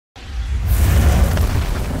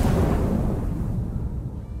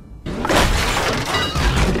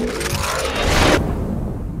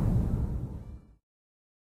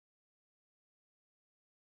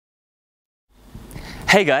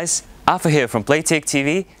Hey guys, Alpha here from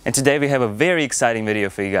PlaytechTV, and today we have a very exciting video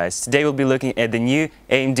for you guys. Today we'll be looking at the new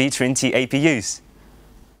AMD Trinity APUs.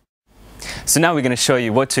 So now we're going to show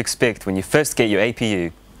you what to expect when you first get your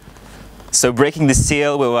APU. So breaking the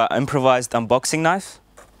seal with our improvised unboxing knife.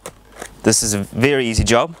 This is a very easy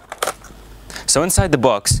job. So inside the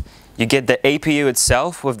box, you get the APU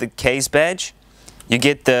itself with the case badge, you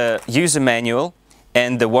get the user manual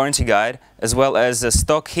and the warranty guide, as well as a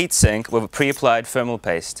stock heatsink with a pre-applied thermal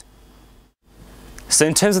paste. So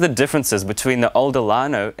in terms of the differences between the older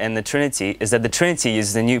Llano and the Trinity is that the Trinity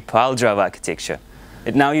uses the new pile drive architecture.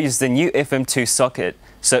 It now uses the new FM2 socket,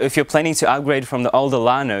 so if you're planning to upgrade from the older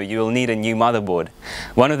Llano, you will need a new motherboard.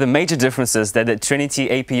 One of the major differences that the Trinity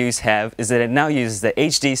APUs have is that it now uses the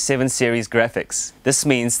HD 7 series graphics. This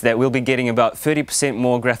means that we'll be getting about 30%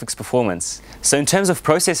 more graphics performance. So in terms of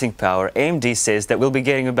processing power, AMD says that we'll be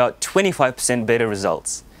getting about 25% better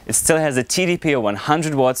results. It still has a TDP of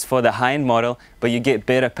 100 watts for the high-end model, but you get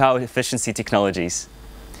better power efficiency technologies.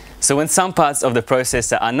 So when some parts of the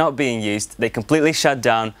processor are not being used, they completely shut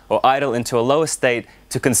down or idle into a lower state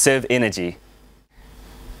to conserve energy.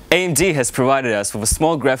 AMD has provided us with a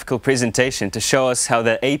small graphical presentation to show us how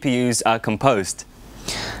the APUs are composed.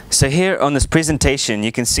 So here on this presentation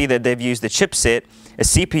you can see that they've used a chipset, a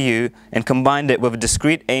CPU, and combined it with a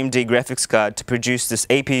discrete AMD graphics card to produce this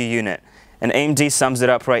APU unit. And AMD sums it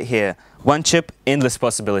up right here: one chip, endless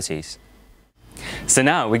possibilities. So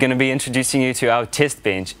now we're going to be introducing you to our test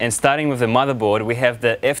bench, and starting with the motherboard we have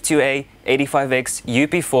the F2A85X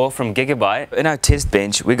UP4 from Gigabyte. In our test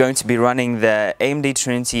bench we're going to be running the AMD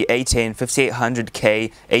Trinity A10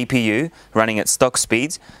 5800K APU running at stock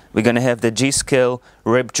speeds. We're going to have the G-Skill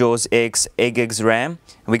Ripjaws X 8GB RAM.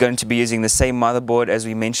 We're going to be using the same motherboard as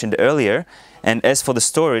we mentioned earlier, and as for the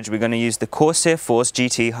storage we're going to use the Corsair Force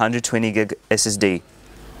GT 120GB SSD.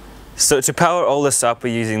 So to power all this up,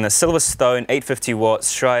 we're using the Silverstone 850 watt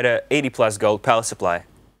Strider 80 plus gold power supply.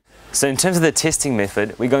 So in terms of the testing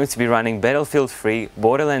method, we're going to be running Battlefield 3,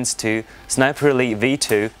 Borderlands 2, Sniper Elite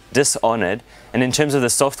V2, Dishonored, and in terms of the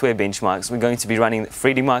software benchmarks, we're going to be running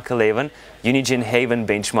 3D Mark 11, Unigine Haven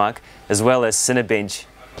benchmark, as well as Cinebench.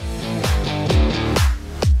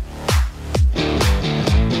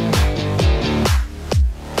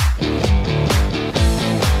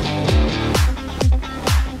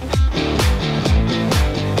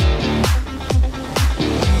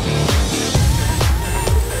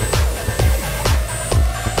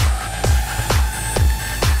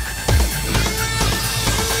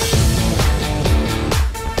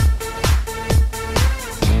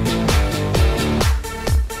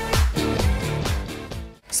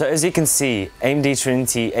 So as you can see, AMD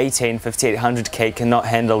Trinity A10 5800K cannot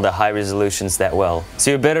handle the high resolutions that well. So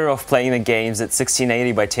you're better off playing the games at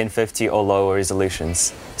 1680 by 1050 or lower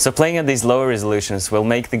resolutions. So playing at these lower resolutions will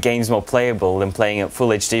make the games more playable than playing at full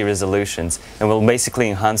HD resolutions, and will basically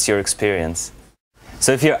enhance your experience.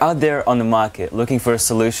 So if you're out there on the market looking for a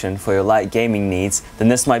solution for your light gaming needs, then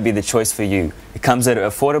this might be the choice for you. It comes at an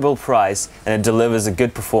affordable price and it delivers a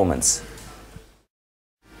good performance.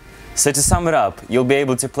 So to sum it up, you'll be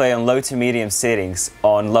able to play on low to medium settings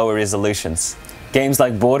on lower resolutions. Games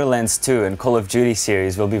like Borderlands 2 and Call of Duty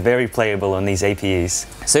series will be very playable on these APUs.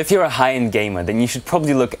 So if you're a high-end gamer, then you should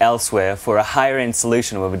probably look elsewhere for a higher-end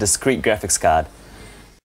solution with a discrete graphics card.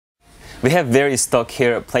 We have various stock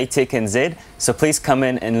here at PlaytechNZ, so please come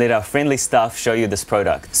in and let our friendly staff show you this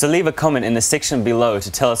product. So leave a comment in the section below to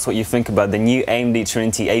tell us what you think about the new AMD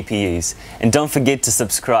Trinity APUs, and don't forget to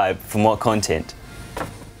subscribe for more content.